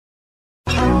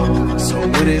So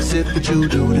what is it that you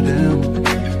do to them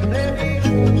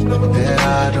that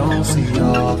I don't see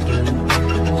often?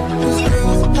 These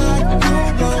girls like you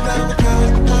go around the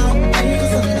clock like me.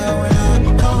 So now when I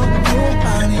come home,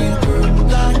 I need a girl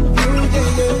like you,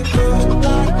 yeah, yeah. Girls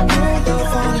like you, they'll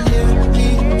fall in love with me.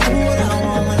 Do what I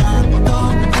want when I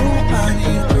come home, I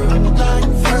need a girl like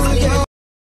you, yeah.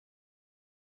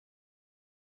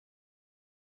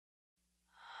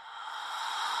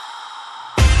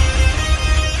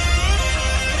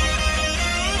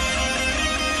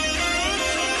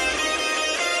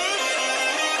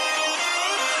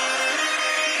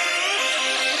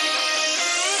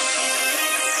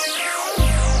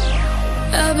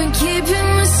 I've been keeping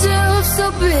myself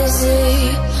so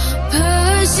busy,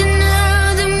 pushing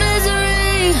out the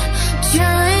misery,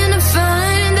 trying to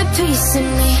find the peace in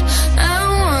me. I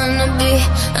wanna be,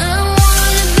 I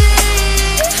wanna be,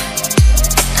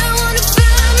 I wanna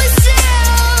find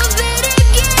myself, but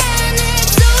again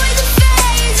it's always a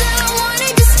phase. I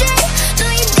wanted to stay, no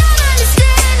you don't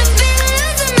understand. I've been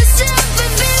losing myself,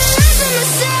 I've been losing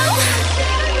myself.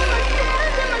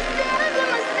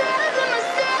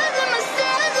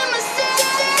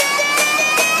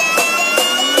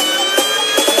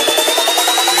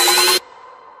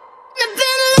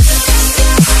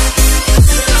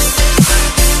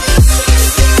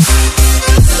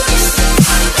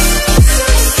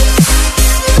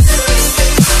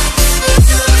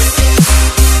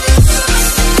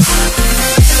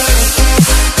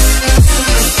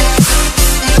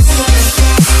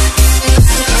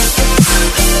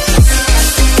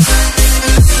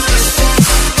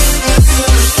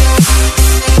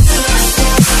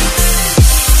 I've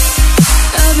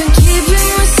been keeping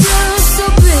myself so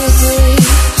busy,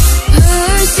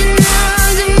 pushing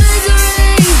out the misery,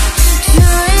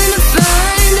 trying to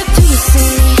find the peace in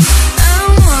me. I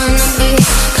wanna be,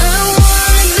 I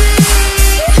wanna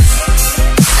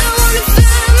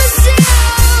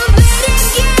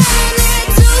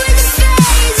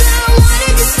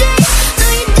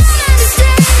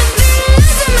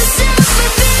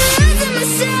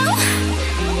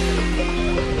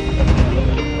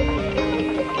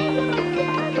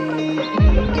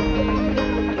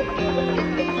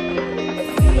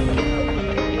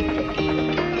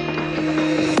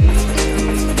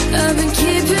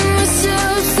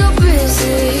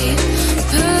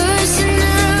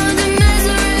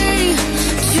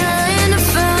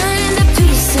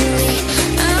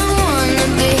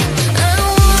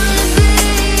be,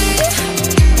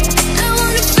 I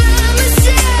wanna find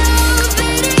myself,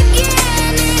 but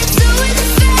again it's always a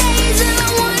phase. I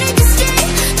wanted to stay,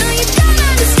 no you don't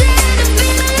understand. I've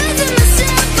been losing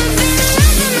myself, I've been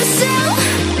losing myself.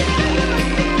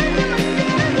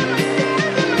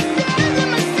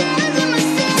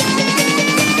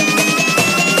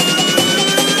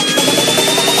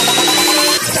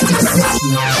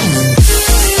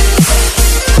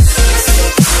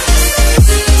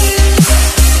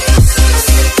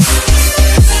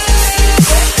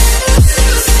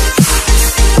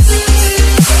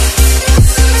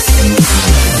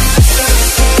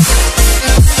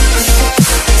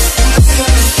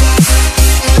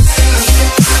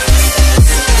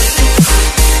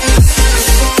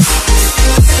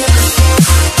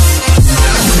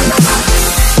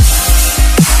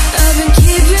 I've been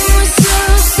keeping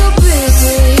myself so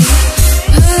busy,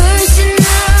 pushing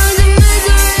out the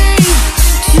misery,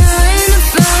 trying to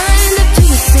find the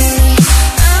peace in me.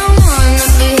 I wanna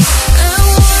be, I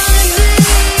wanna be,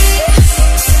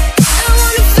 I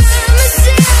wanna find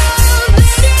myself,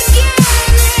 but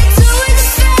again it's always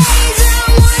a phase. I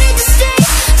wanted to stay,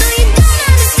 no you don't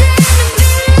understand. I've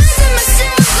been losing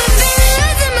myself, I've been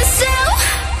losing myself.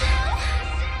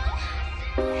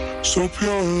 So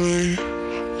purely,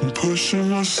 I'm pushing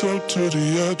myself to the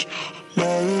edge,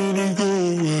 not in a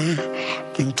good way.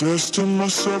 Been testing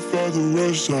myself by the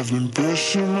worst. I've been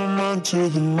pushing my mind to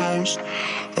the most.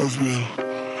 I've been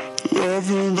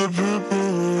loving the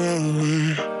people around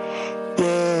me, but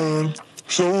I'm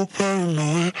so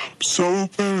paranoid, I'm so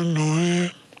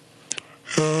paranoid,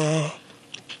 yeah.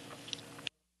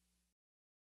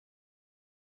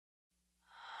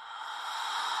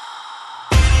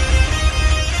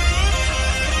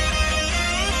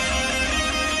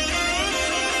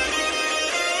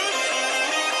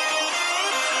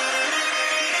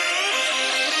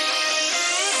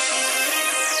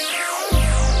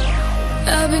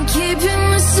 I've been keeping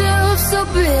myself so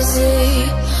busy,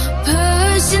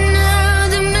 pushing out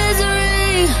the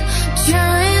misery,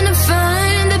 trying to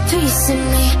find the peace in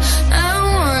me. I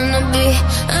wanna be,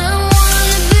 I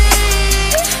wanna be,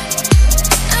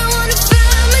 I wanna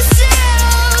find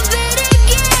myself, but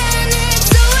again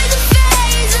it's always a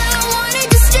phase. I wanted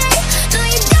to stay,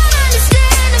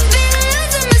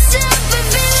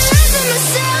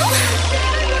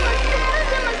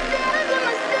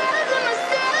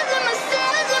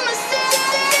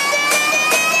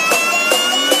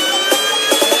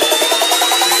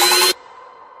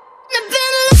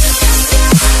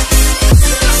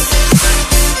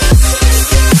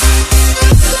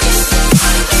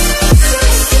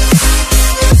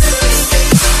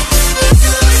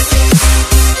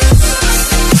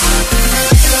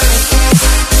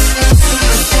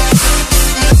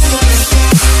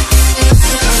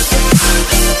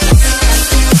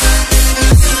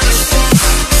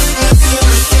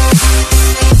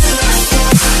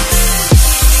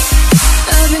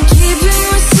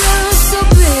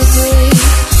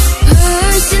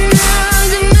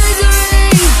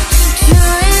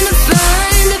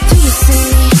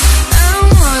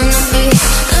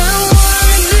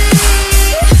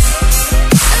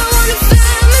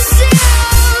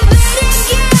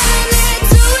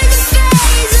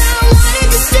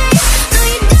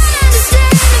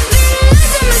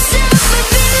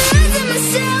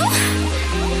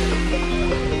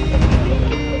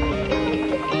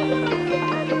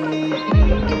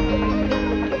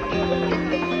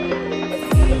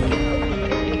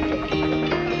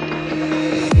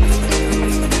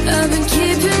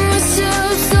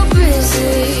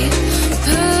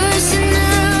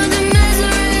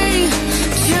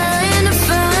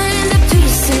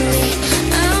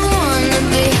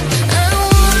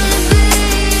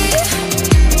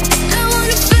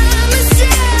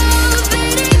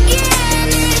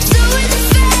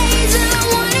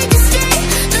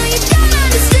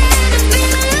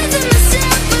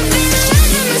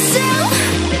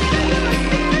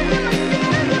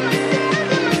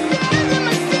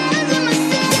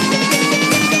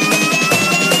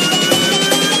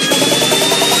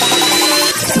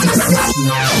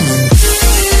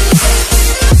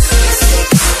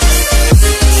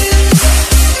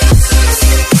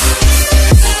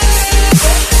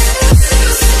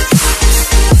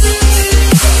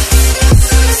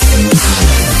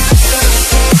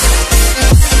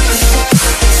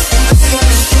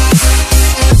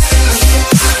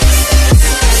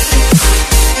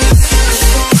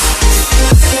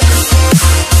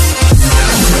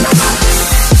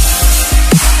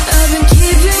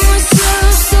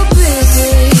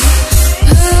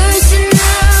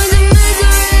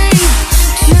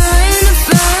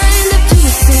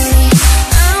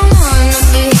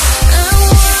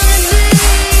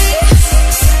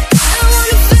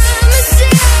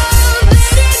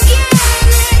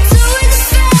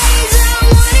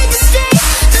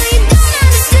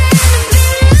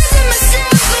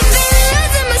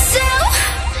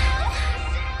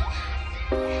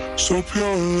 So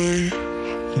purely,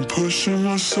 I'm pushing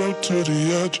myself to the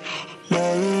edge,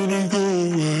 not in a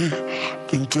good way.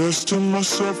 Been testing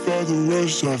myself by the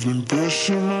worst. I've been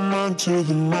pushing my mind to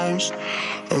the most.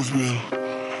 I've been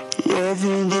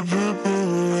loving the people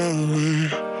around me,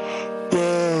 but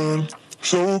I'm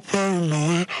so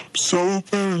paranoid, I'm so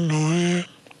paranoid,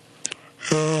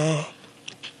 yeah.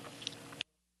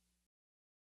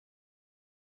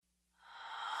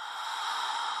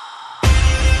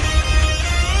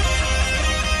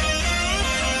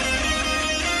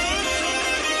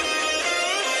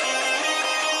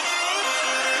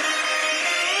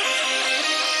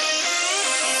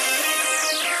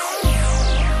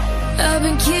 I've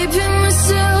been keeping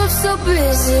myself so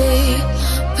busy,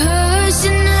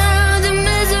 pushing out the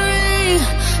misery,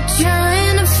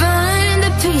 trying to find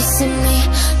the peace in me.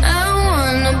 I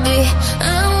wanna be,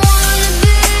 I wanna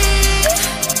be,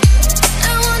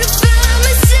 I wanna find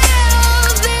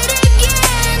myself, but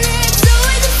again it's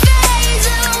always a phase.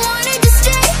 I wanted to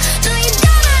stay, no you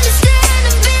don't understand.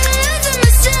 I've been losing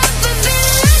myself, I've been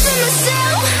losing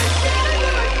myself.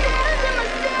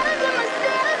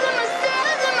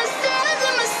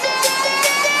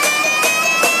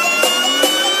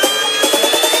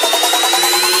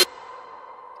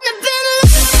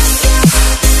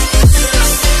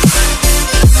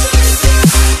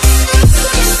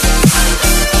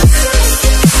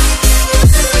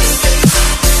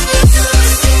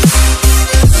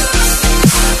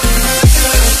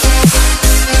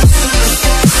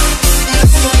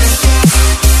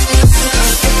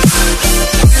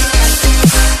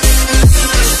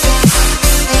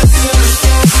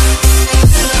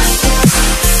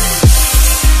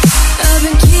 I've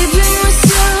been keeping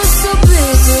myself so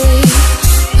busy,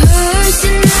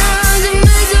 pushing out the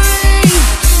misery,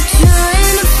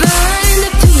 trying to find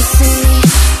the peace in me.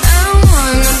 I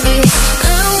wanna be,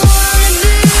 I wanna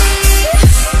be, I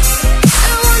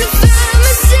wanna find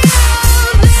myself,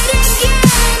 but again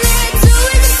it's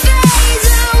always a phase.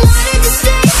 I wanted to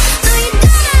stay, no you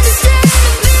don't understand. I've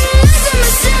been losing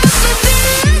myself, I've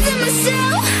been losing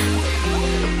myself.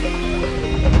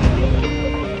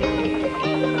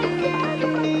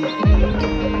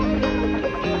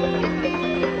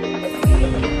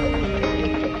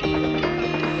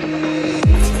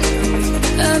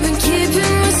 I've been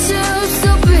keeping myself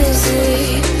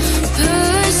so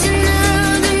busy,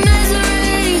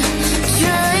 pushing out the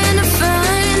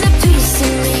misery,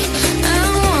 trying to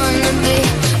find the peace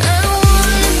in me. I wanna be,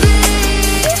 I wanna be,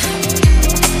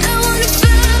 I wanna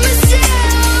find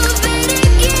myself, but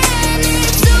again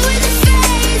it's always a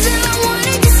phase. I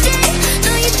wanted to stay,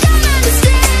 no you don't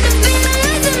understand. I've been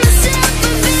losing myself,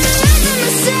 I've been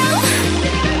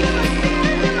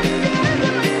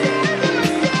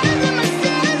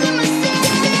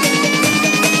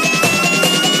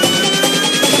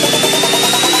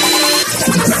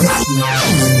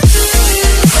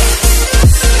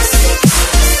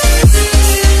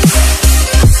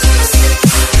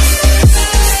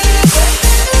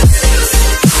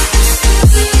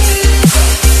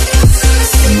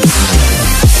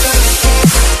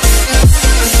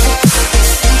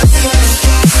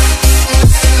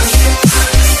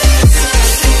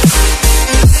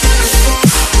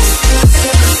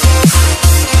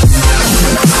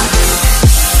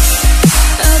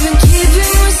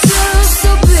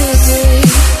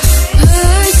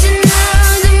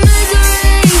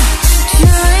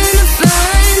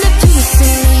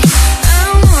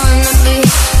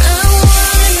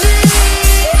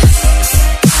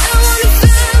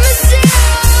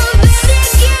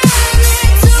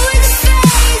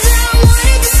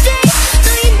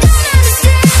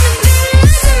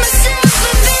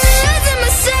losing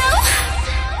myself.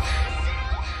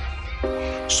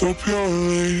 So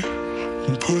purely,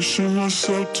 I'm pushing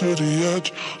myself to the edge,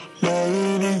 not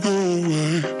in a good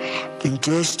way. Been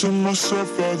testing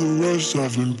myself by the worst.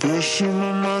 I've been pushing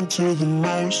my mind to the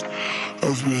most.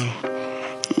 I've been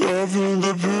loving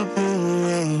the people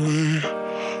around me,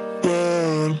 but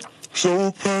I'm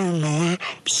so paranoid,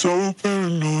 I'm so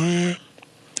paranoid,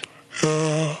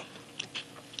 yeah.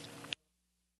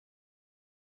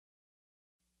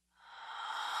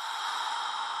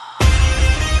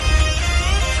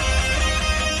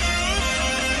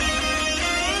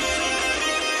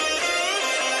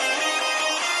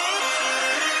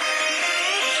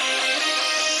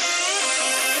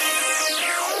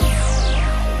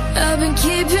 I've been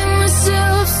keeping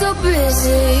myself so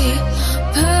busy,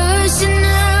 pushing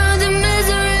out